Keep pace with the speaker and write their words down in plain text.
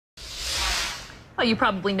Well, you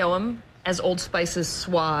probably know him as Old Spice's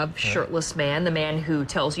suave, shirtless man, the man who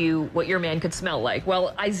tells you what your man could smell like.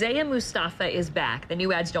 Well, Isaiah Mustafa is back. The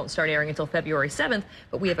new ads don't start airing until February 7th,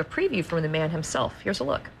 but we have a preview from the man himself. Here's a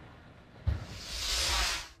look.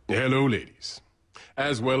 Hello, ladies,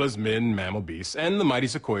 as well as men, mammal beasts, and the mighty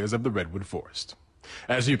sequoias of the redwood forest.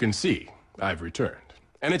 As you can see, I've returned.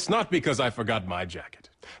 And it's not because I forgot my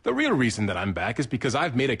jacket. The real reason that I'm back is because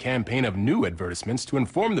I've made a campaign of new advertisements to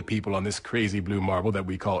inform the people on this crazy blue marble that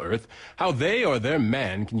we call Earth how they or their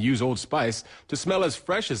man can use Old Spice to smell as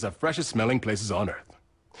fresh as the freshest smelling places on Earth.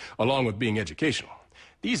 Along with being educational,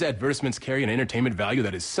 these advertisements carry an entertainment value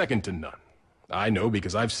that is second to none. I know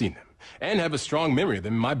because I've seen them and have a strong memory of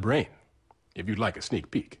them in my brain. If you'd like a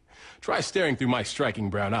sneak peek, try staring through my striking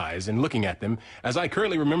brown eyes and looking at them as I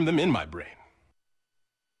currently remember them in my brain.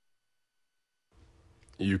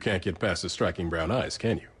 You can't get past the striking brown eyes,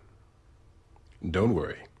 can you? Don't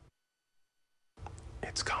worry.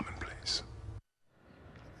 It's commonplace.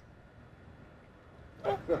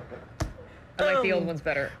 I like the old ones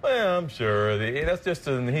better. Well, I'm sure. That's just,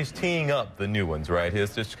 he's teeing up the new ones, right?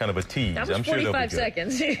 It's just kind of a tease. That was I'm sure 45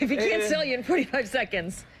 seconds. If he can't sell you in 45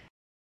 seconds.